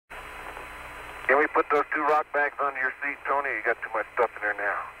Let me put those 2 rock bags under your seat, Tony. You got too much stuff in there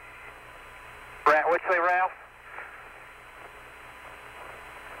now. What'd you say, Ralph?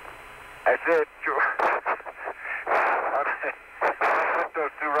 I said, sure. Put those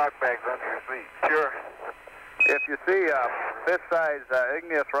 2 rock bags under your seat. Sure. If you see this-size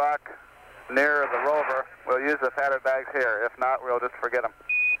igneous rock near the rover, we'll use the fatter bags here. If not, we'll just forget them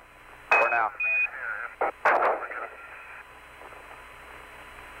for now.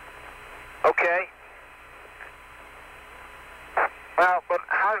 Okay. Well, but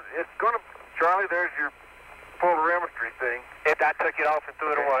how, it's going to, Charlie, there's your polarimetry thing. I took it off and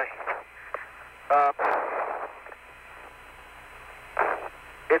threw it away.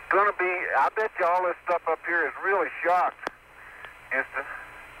 It's going to be, I bet you all this stuff up here is really shocked, Houston.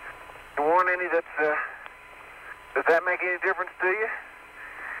 You want any that's, does that make any difference to you?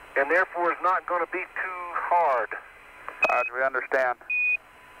 And therefore it's not going to be too hard. We understand.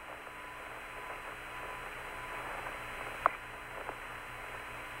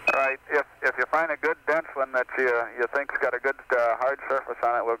 All right, if you find a good dense one that you think's got a good hard surface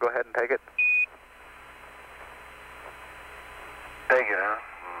on it, we'll go ahead and take it. Take it, huh?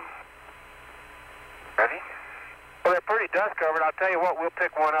 Ready? Well, they're pretty dust covered. I'll tell you what, we'll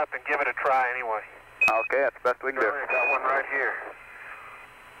pick one up and give it a try anyway. Okay, that's the best we can do. I got one right here.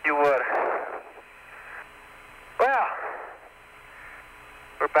 You would. Well,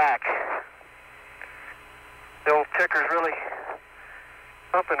 we're back. The old ticker's really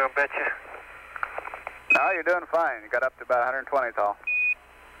pumping, I bet you. No, you're doing fine. You got up to about 120 tall.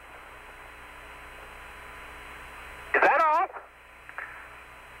 Is that all?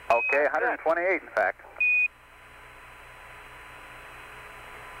 Okay, 128 in fact.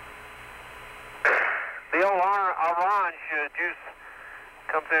 The old orange juice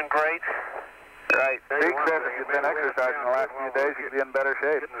comes in great. Right. Zeke says if you've been exercising the last few days, you'd be in better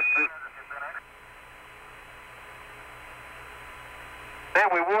shape. Man,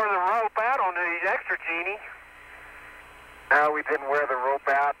 we wore the rope out on the extra genie. No, we didn't wear the rope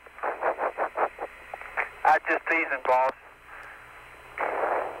out. I just teasing, boss.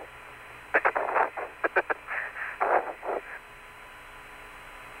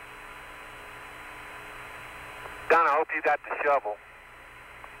 Don, I hope you got the shovel.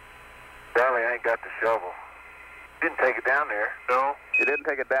 Charlie, I ain't got the shovel. Didn't take it down there. No? You didn't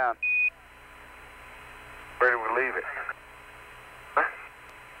take it down. Where did we leave it? Huh?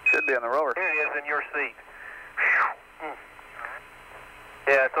 Should be on the rover. Here it is in your seat.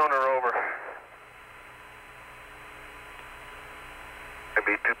 Yeah, it's on the rover. It'd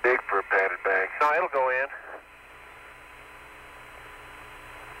be too big for a padded bag. No, it'll go in.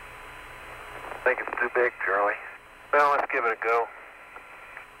 I think it's too big, Charlie. Well, let's give it a go.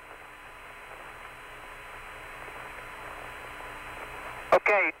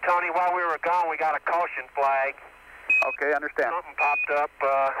 Okay, Tony, while we were gone, we got a caution flag. Okay, understand. Something popped up.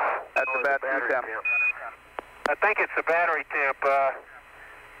 That's a bad battery temp. I think it's the battery temp.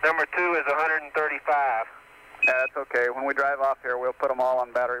 Number 2 is 135. Yeah, that's okay. When we drive off here, we'll put them all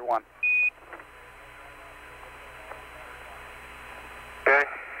on battery 1. Okay.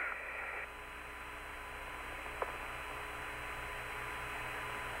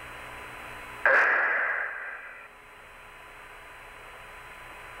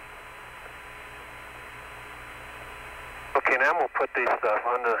 Okay, now we'll put these stuff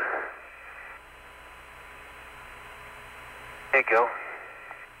on the... There you go.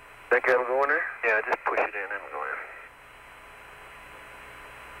 Think that'll go in there? Yeah, just push it in and go in.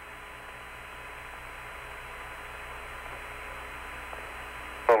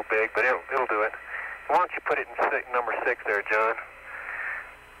 A little big, but it'll do it. Why don't you put it in number 6 there, John?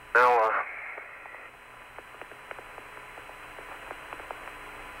 Now,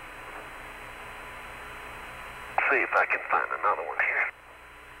 see if I can find another one here.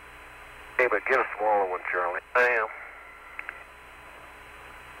 Hey, but get a smaller one, Charlie. I am.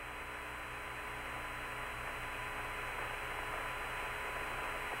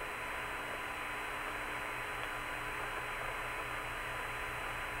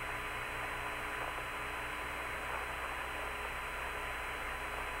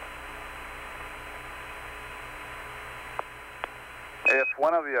 If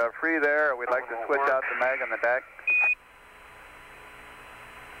one of you are free there, we'd like to switch out the mag on the deck.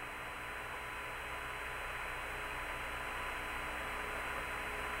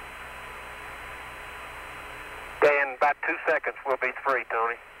 In about 2 seconds, we'll be free,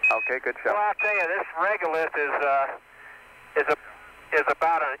 Tony. Okay, good shot. Well, I'll tell you, this regolith is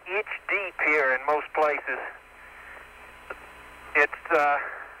about an inch deep here in most places. It's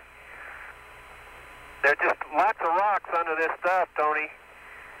there's just lots of rocks under this stuff, Tony.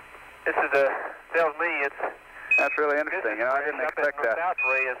 This is tells me it's... That's really interesting. You know, I didn't expect that. South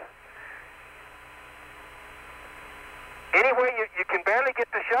ray is... Anyway, you can barely get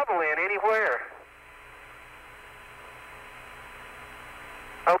the shovel in anywhere.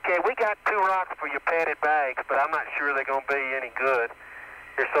 Okay, we got 2 rocks for your padded bags, but I'm not sure they're going to be any good.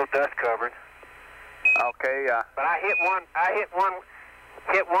 They're so dust covered. Okay, But I hit one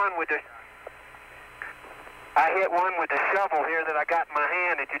with the shovel here that I got in my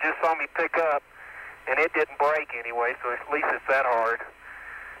hand that you just saw me pick up, and it didn't break anyway, so at least it's that hard.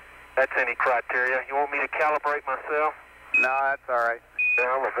 That's any criteria. You want me to calibrate myself? no, that's all right.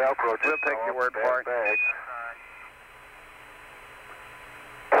 Well, the Velcro just... We'll take your word for it. Bags.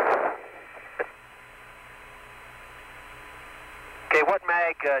 Okay, what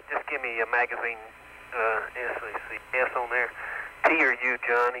mag, just give me a magazine, S on there. T or U,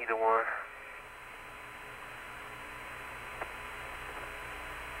 John, either one.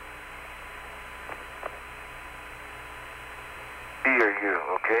 T or U,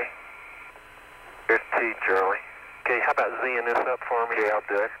 okay. Here's T, Charlie. Okay, how about Z-ing this up for me? Okay, I'll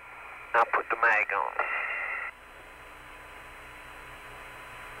do it. I'll put the mag on.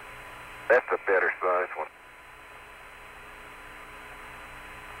 That's a better size one.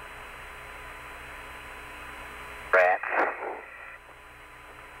 Rats.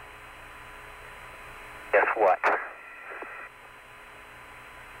 Guess what?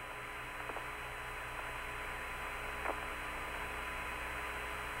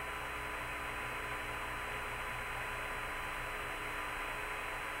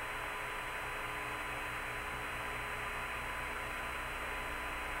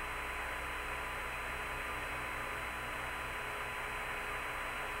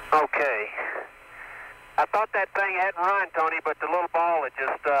 Okay. I thought that thing hadn't run, Tony, but the little ball had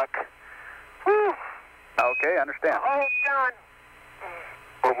just stuck. Whew. Okay, understand. Oh, John.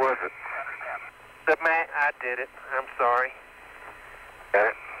 What was it? I did it. I'm sorry. Got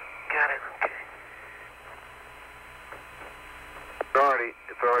it? Got it, okay.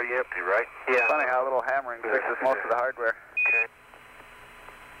 It's already empty, right? Yeah. Funny how a little hammering fixes most of the hardware. Okay.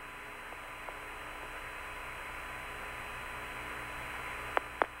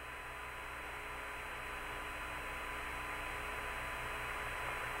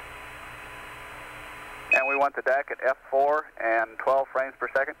 And we want the deck at F4 and 12 frames per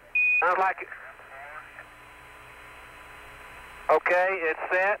second. Sounds like it. Okay, it's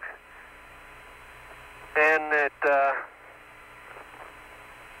set. And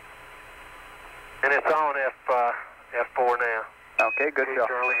it's on F4 now. Okay, good show.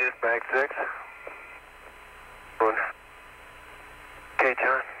 Charlie, here's bag 6. Good. Okay,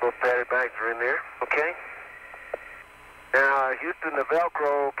 John, both padded bags are in there. Okay. Now, Houston, the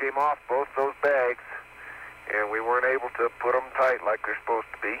Velcro came off both those bags, and we weren't able to put them tight like they're supposed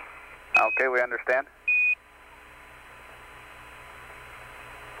to be. Okay, we understand.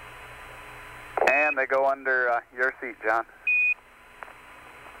 And they go under your seat, John.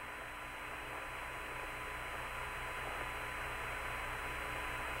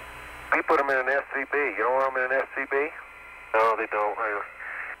 We put them in an SCB. You don't want them in an SCB? No, they don't.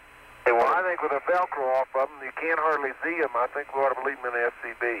 Well, I think with a Velcro off of them, you can't hardly see them. I think we ought to leave them in an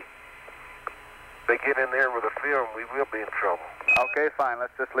SCB. If they get in there with a film, we will be in trouble. Okay, fine.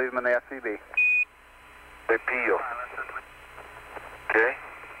 Let's just leave them in the SCB. They peel. Okay.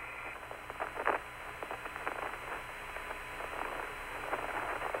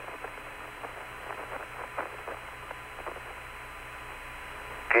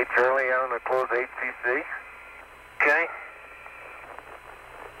 Okay, Charlie, I'm going to close HTC. Okay.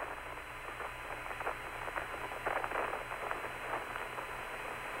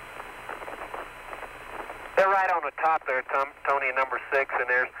 They're right on the top there, Tony, number 6, and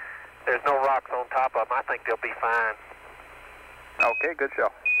there's no rocks on top of them. I think they'll be fine. Okay, good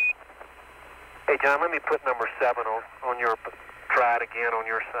show. Hey, John, let me put number 7 on your... Try it again on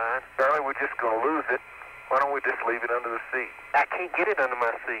your side. Charlie, we're just going to lose it. Why don't we just leave it under the seat? I can't get it under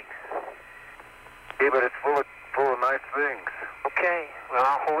my seat. Yeah, but it's full of nice things. Okay. Well,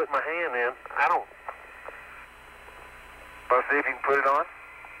 I'll hold it in my hand then. I don't... Want to see if you can put it on?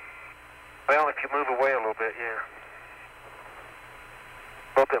 Well, if you move away a little bit, yeah.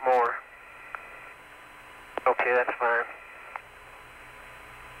 A little bit more. Okay, that's fine.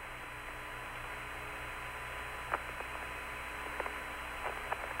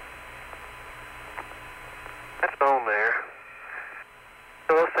 That's on there.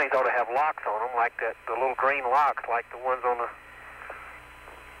 So those things ought to have locks on them, like that, the little green locks, like the ones on the...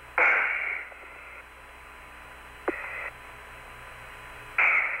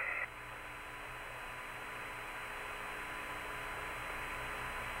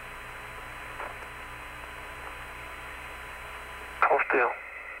 still.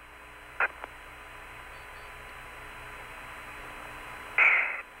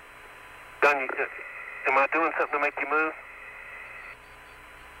 Don, am I doing something to make you move?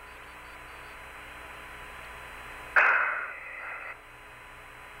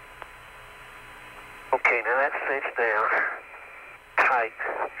 Okay, now that's cinched down. Tight.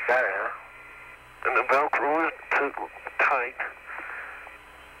 Got it, huh? And the Velcro is too tight.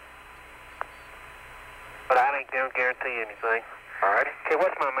 But I ain't gonna guarantee anything. All right. Okay,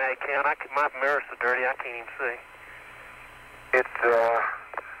 what's my mag count? My mirror's so dirty I can't even see. It's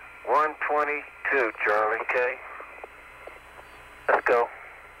 122, Charlie. Okay. Let's go.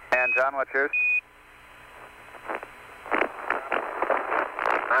 And John, what's yours?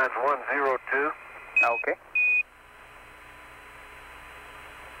 Mine's 102. Okay.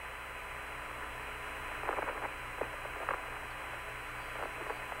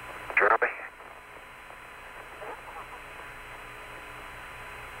 Charlie.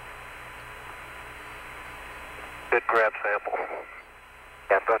 Good grab sample.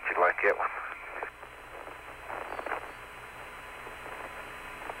 Yeah, I thought you'd like it one.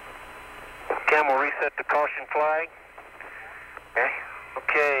 Okay, I'm gonna reset the caution flag. Okay.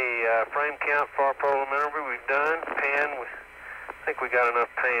 Okay, frame count for preliminary we've done. Pan, I think we got enough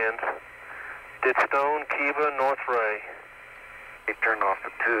pans. Did Stone, Kiva, North Ray. He turned off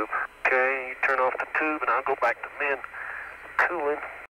the tube. Okay, you turn off the tube and I'll go back to men cooling.